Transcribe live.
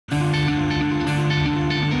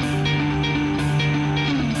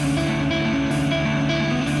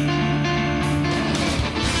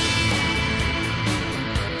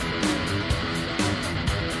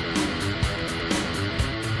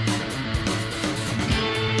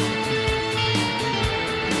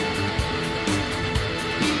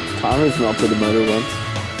Tommy's melted a motor once.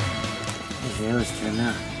 Yeah, let's turn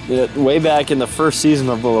now. Yeah, way back in the first season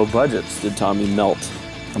of the Low Budgets did Tommy melt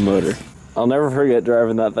a motor. I'll never forget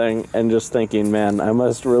driving that thing and just thinking, man, I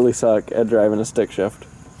must really suck at driving a stick shift.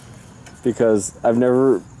 Because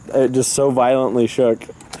it just so violently shook.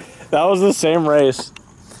 That was the same race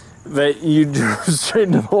that you drove straight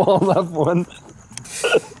into the wall that one.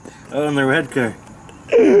 Oh, in the red car.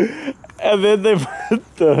 And then they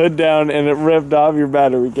put the hood down and it ripped off your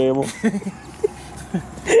battery cable.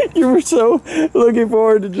 You were so looking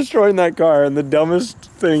forward to destroying that car, and the dumbest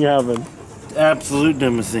thing happened. Absolute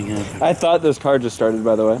dumbest thing happened. I thought this car just started,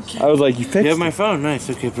 by the way. I was like, you fixed it. You have my phone? Nice,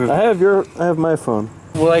 okay, perfect. I have my phone.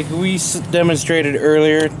 Well, like we demonstrated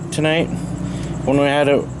earlier tonight, when we had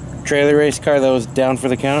a trailer race car that was down for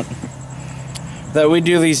the count, that we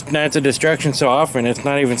do these nights of destruction so often, it's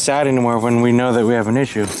not even sad anymore when we know that we have an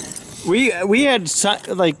issue. We had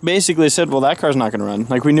like basically said, well, that car's not going to run.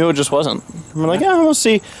 Like we knew it just wasn't. And we're like, yeah, we'll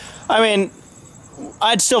see. I mean,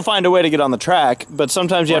 I'd still find a way to get on the track, but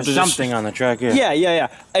sometimes you have to something on the track. Yeah. Yeah.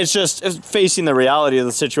 It's just facing the reality of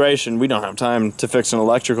the situation. We don't have time to fix an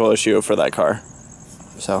electrical issue for that car,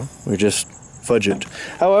 so we just fudge it.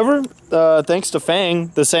 However, thanks to Fang,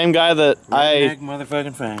 the same guy that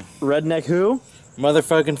motherfucking Fang. Redneck who?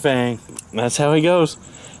 Motherfucking Fang. That's how he goes.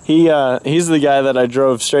 He's the guy that I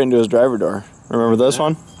drove straight into his driver door. Remember this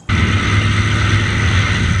one?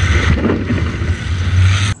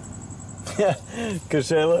 Yeah, because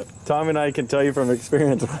Shayla, Tommy and I can tell you from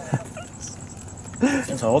experience what happens.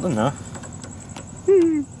 It's holding, huh?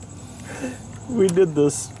 We did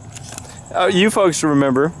this. You folks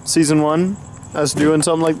remember season 1, us doing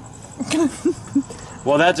something like...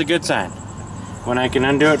 Well, that's a good sign. When I can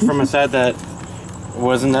undo it from a side that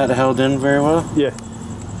wasn't that held in very well. Yeah.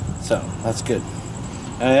 So, that's good.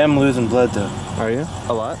 I am losing blood, though. Are you?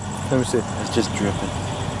 A lot? Let me see. It's just dripping.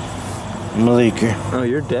 I'm a leaker. Oh,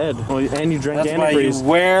 you're dead. Well, and you drank That's why antifreeze. you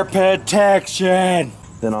wear protection!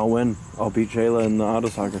 Then I'll win. I'll beat Shayla in the auto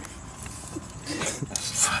soccer.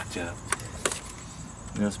 That's fucked up.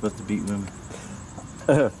 You're not supposed to beat women.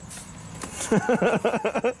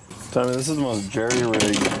 Tommy, this is the most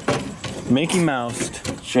jerry-rigged, Mickey Moused.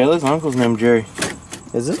 Shayla's uncle's named Jerry.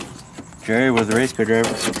 Is it? Jerry was a race car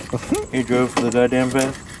driver. He drove for the goddamn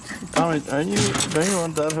fast. Tommy, don't you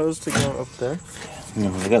want that hose to go up there?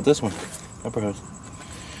 No, I got this one. Upper hose.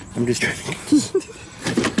 I'm just trying to...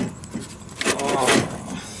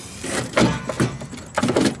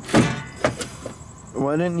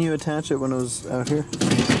 Why didn't you attach it when it was out here?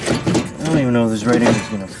 I don't even know if this right end is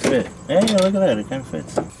gonna fit. Hey, look at that, it kind of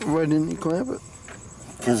fits. Why didn't you clamp it?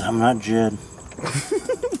 Because I'm not Jed.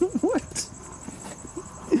 What?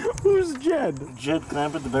 Who's Jed? Jed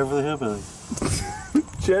Clampett, the Beverly Hillbillies.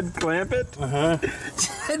 Jed Clampett? Uh-huh.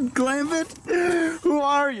 Jed Clampett? Who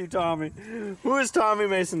are you, Tommy? Who is Tommy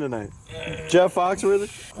Mason tonight? Jeff Foxworthy?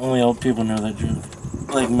 Only old people know that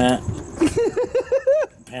joke. Like Matt.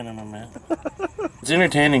 Panama Matt. It's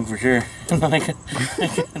entertaining for sure. Like,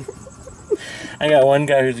 I got one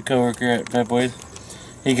guy who's a coworker at Pep Boys.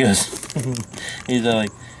 He goes, he's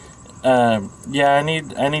like, yeah, I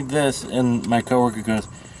need this, and my coworker goes,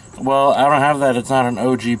 well, I don't have that. It's not an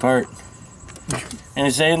OG part. And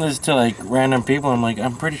he's saying this to like random people. I'm like,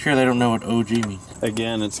 I'm pretty sure they don't know what OG means.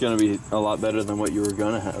 Again, it's gonna be a lot better than what you were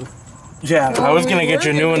gonna have. Yeah, I was gonna get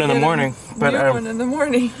you a new one in the morning, but one in the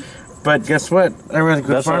morning. But guess what? I really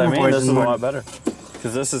good That's what I mean. boys This is in a the lot better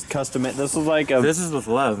because this is custom. This is like a. This is with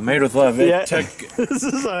love, made with love. It took This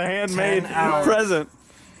is a handmade 10 hours. present.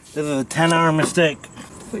 This is a 10-hour mistake.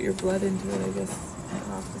 Put your blood into it, I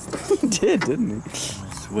guess. He did, didn't he?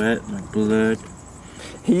 My sweat, my blood.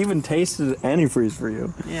 He even tasted antifreeze for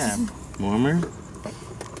you. Yeah, warmer.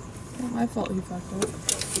 Not my fault he fucked up.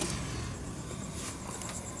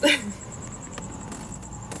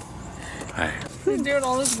 Hi. You're doing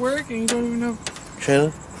all this work and you don't even know.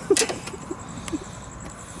 Shayla?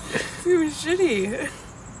 It was shitty.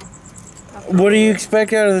 What do you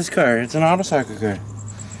expect out of this car? It's an auto soccer car.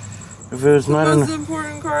 If it was The not most an...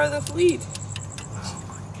 important car of the fleet.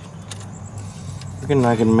 We're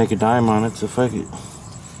not gonna make a dime on it, so fuck it.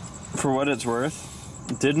 For what it's worth,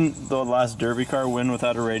 didn't the last Derby car win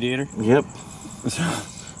without a radiator? Yep.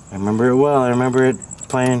 I remember it well. I remember it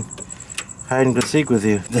playing hide and go seek with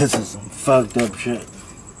you. This is some fucked up shit.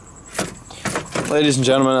 Ladies and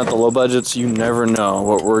gentlemen, at the low budgets, you never know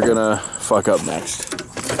what we're gonna fuck up next.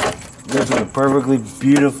 This is a perfectly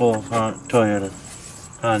beautiful Toyota.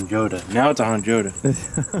 Honjoda. Now it's a Honjoda.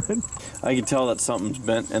 I can tell that something's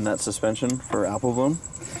bent in that suspension for apple bloom,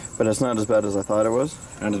 but it's not as bad as I thought it was.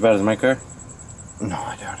 Not as bad as my car? No,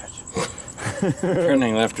 I doubt it.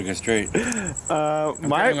 Turning left to go straight.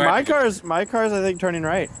 My car's I think turning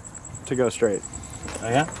right to go straight. Oh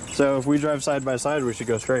yeah? So if we drive side by side, we should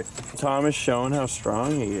go straight. Tom is showing how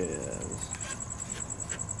strong he is.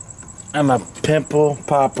 I'm a pimple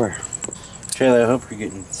popper. Shayla, I hope you're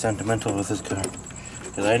getting sentimental with this car.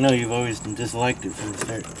 Because I know you've always disliked it from the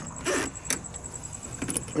start.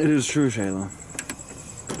 It is true, Shayla.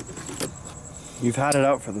 You've had it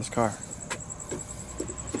out for this car.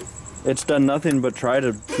 It's done nothing but try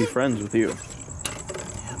to be friends with you.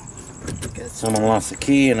 Someone lost the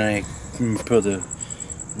key and I put the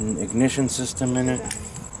ignition system in it.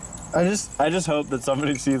 I just hope that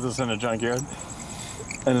somebody sees us in a junkyard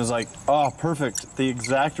and is like, oh, perfect. The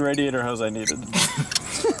exact radiator hose I needed.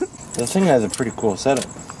 This thing has a pretty cool setup.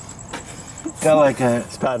 Got like a...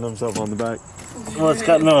 He's patting himself on the back. Well, it's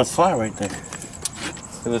got no slot right there.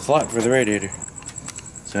 There's a slot for the radiator.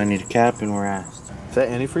 So I need a cap and we're asked. Is that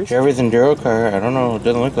antifreeze? Chevy's Enduro car. I don't know. It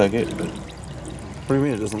doesn't look like it. But... What do you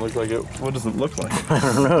mean it doesn't look like it? What does it look like? I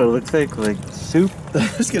don't know. It looks like soup. I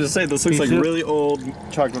was going to say, this looks like really old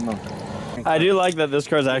chocolate milk. I do like that this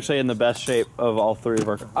car's actually in the best shape of all three of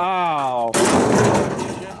our cars. Oh.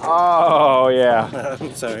 Oh, yeah.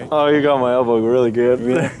 I'm sorry. Oh, you got my elbow really good.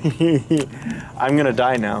 I'm going to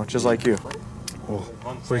die now, just like you. Oh,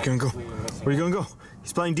 where you going to go? Where you going to go?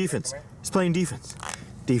 He's playing defense. He's playing defense.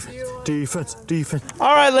 Defense.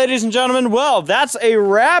 All right, ladies and gentlemen. Well, that's a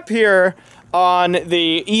wrap here on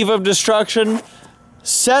the Eve of Destruction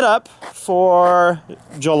setup for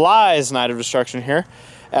July's Night of Destruction here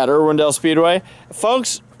at Irwindale Speedway.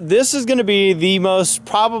 Folks, this is going to be the most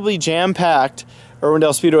probably jam-packed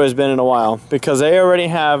Irwindale Speedway has been in a while because they already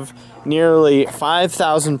have nearly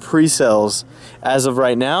 5,000 pre-sales as of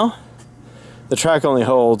right now. The track only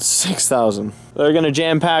holds 6,000. They're going to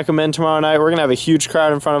jam-pack them in tomorrow night. We're going to have a huge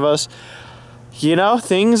crowd in front of us. You know,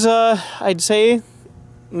 things, I'd say,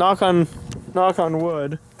 knock on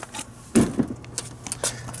wood.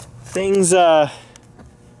 Things,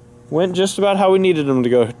 went just about how we needed them to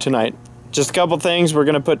go tonight. Just a couple things. We're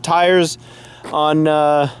going to put tires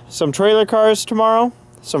on some trailer cars tomorrow.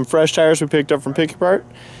 Some fresh tires we picked up from Pick Apart.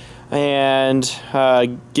 And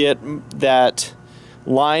get that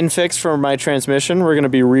line fixed for my transmission. We're going to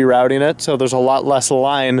be rerouting it, so there's a lot less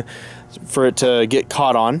line for it to get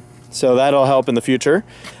caught on. So that'll help in the future.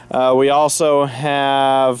 We also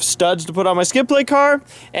have studs to put on my skid plate car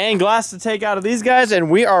and glass to take out of these guys, and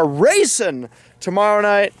we are racing tomorrow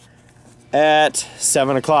night at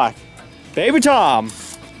 7 o'clock. Baby Tom.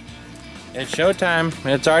 It's showtime.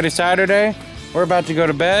 It's already Saturday. We're about to go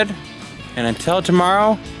to bed. And until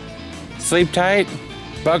tomorrow, sleep tight,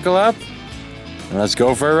 buckle up, and let's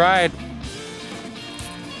go for a ride.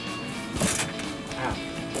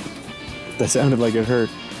 That sounded like it hurt.